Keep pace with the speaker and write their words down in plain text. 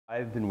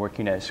I've been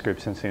working at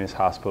Scripps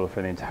Hospital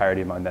for the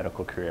entirety of my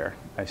medical career.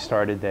 I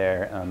started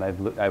there,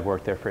 I've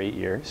worked there for 8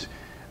 years.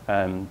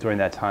 During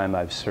that time,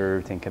 I've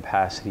served in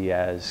capacity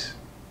as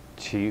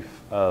Chief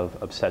of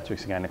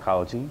Obstetrics and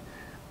Gynecology.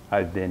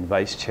 I've been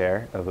Vice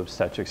Chair of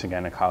Obstetrics and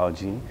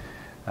Gynecology.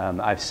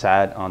 I've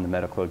sat on the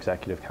Medical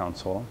Executive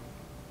Council.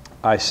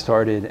 I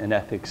started an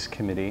ethics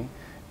committee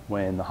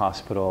when the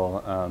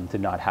hospital did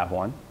not have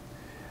one.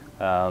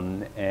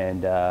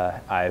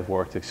 I've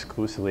worked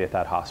exclusively at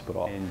that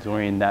hospital. And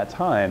during that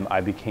time, I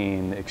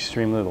became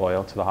extremely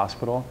loyal to the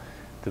hospital,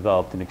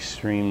 developed an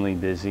extremely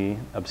busy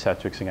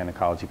obstetrics and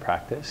gynecology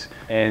practice.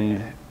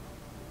 And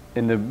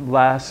in the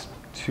last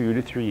 2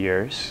 to 3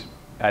 years,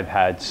 I've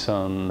had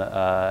some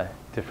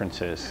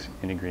differences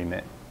in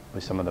agreement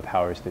with some of the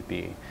powers that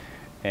be.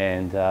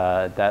 And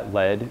that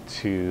led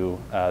to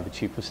the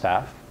Chief of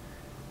Staff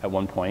at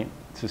one point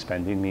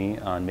suspending me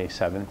on May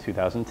 7th,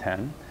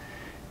 2010.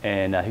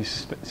 And he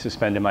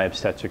suspended my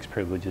obstetrics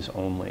privileges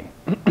only.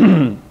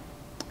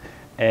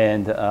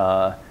 And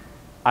I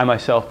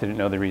myself didn't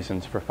know the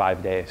reasons for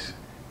 5 days.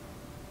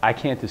 I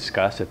can't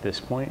discuss at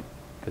this point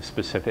the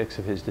specifics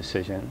of his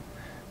decision.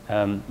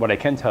 What I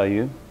can tell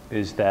you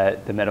is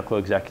that the Medical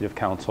Executive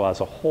Council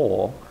as a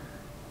whole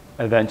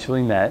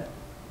eventually met,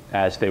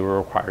 as they were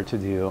required to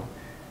do,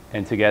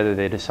 and together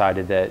they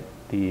decided that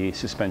the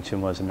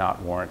suspension was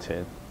not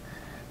warranted.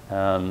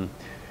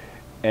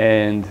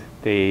 And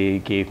they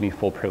gave me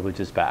full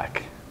privileges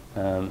back.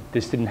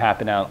 This didn't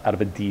happen out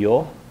of a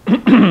deal.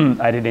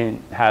 I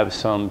didn't have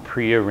some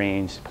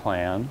prearranged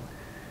plan.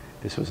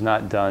 This was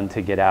not done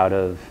to get out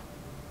of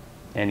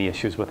any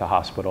issues with the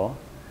hospital.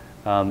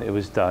 It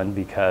was done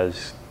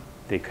because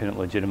they couldn't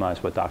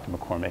legitimize what Dr.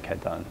 McCormick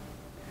had done.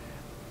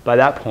 By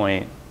that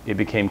point, it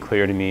became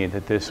clear to me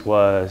that this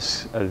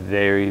was a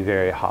very,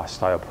 very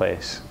hostile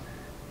place,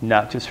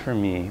 not just for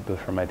me, but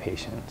for my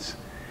patients.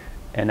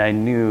 And I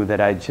knew that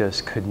I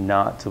just could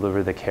not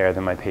deliver the care that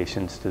my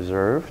patients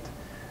deserved,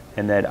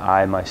 and that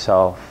I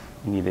myself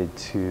needed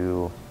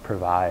to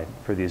provide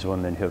for these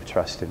women who have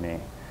trusted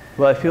me.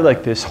 Well, I feel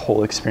like this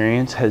whole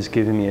experience has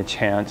given me a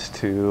chance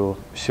to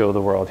show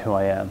the world who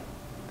I am.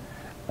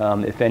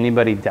 If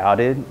anybody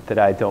doubted that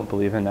I don't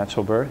believe in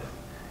natural birth,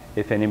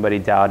 if anybody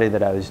doubted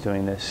that I was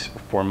doing this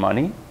for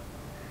money,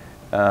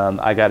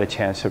 I got a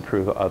chance to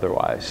prove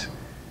otherwise.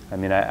 I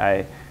mean,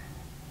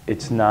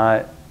 it's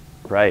not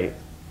right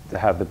to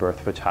have the birth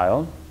of a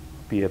child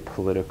be a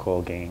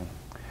political gain.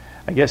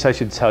 I guess I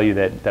should tell you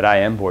that I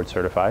am board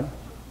certified,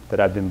 that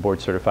I've been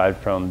board certified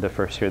from the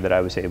first year that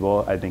I was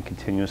able. I've been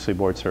continuously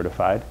board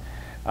certified.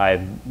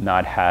 I've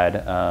not had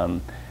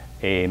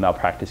a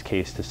malpractice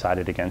case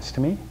decided against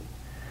me.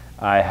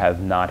 I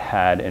have not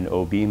had an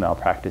OB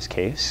malpractice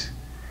case,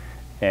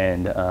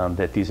 and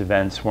that these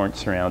events weren't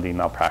surrounding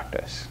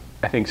malpractice.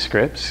 I think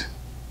Scripps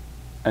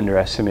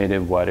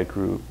underestimated what a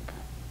group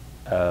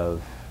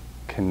of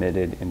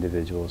committed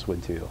individuals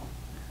would do.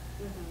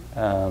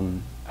 Mm-hmm.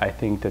 I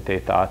think that they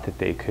thought that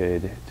they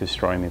could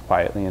destroy me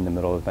quietly in the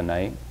middle of the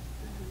night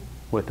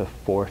with a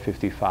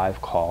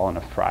 4:55 call on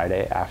a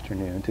Friday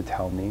afternoon to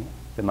tell me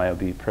that my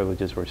OB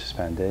privileges were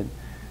suspended.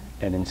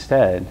 And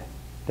instead,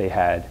 they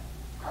had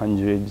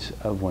hundreds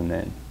of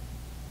women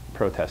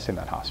protesting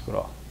that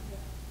hospital.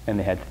 And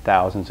they had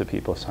thousands of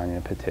people signing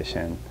a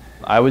petition.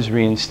 I was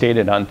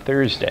reinstated on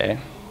Thursday,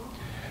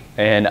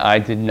 and I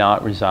did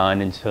not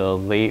resign until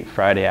late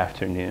Friday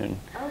afternoon.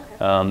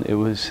 Okay. It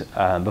was,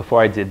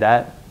 before I did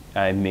that,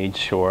 I made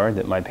sure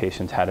that my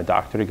patients had a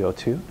doctor to go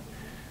to.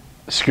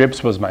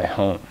 Scripps was my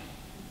home.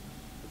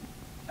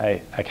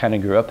 I kind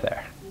of grew up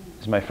there. It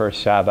was my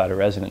first job out of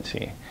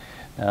residency.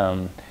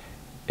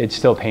 It's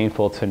still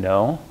painful to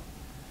know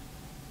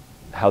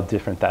how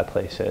different that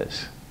place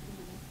is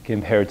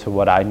compared to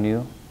what I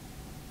knew,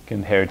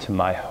 compared to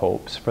my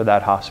hopes for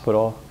that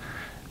hospital.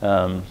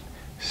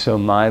 So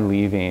my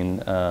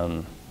leaving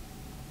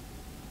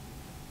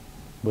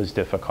was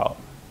difficult.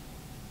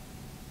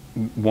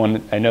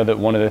 I know that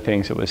one of the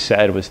things that was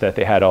said was that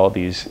they had all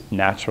these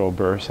natural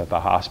births at the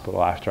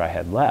hospital after I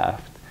had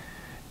left.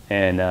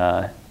 And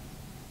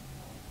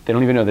they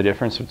don't even know the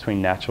difference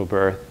between natural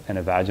birth and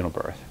a vaginal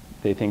birth.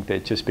 They think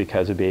that just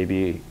because a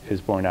baby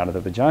is born out of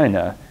the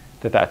vagina,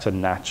 that that's a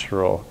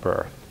natural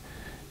birth.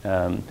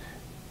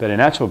 But a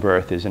natural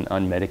birth is an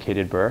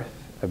unmedicated birth,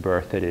 a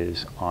birth that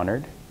is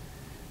honored,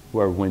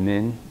 where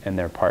women and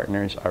their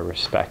partners are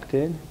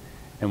respected,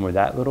 and where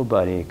that little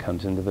buddy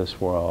comes into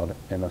this world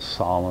in a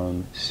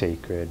solemn,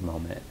 sacred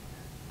moment.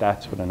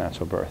 That's what a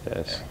natural birth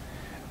is.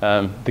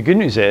 The good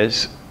news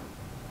is,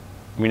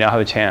 we now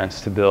have a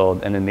chance to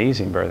build an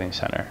amazing birthing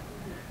center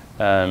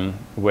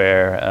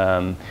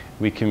where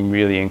we can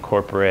really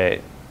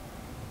incorporate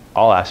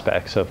all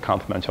aspects of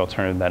complementary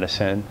alternative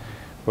medicine,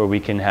 where we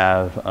can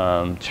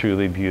have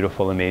truly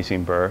beautiful,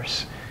 amazing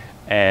births.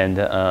 And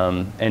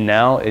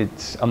now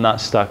I'm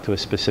not stuck to a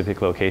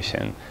specific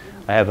location.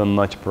 I have a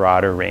much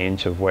broader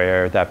range of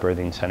where that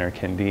birthing center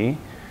can be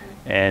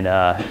and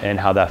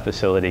how that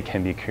facility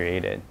can be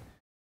created.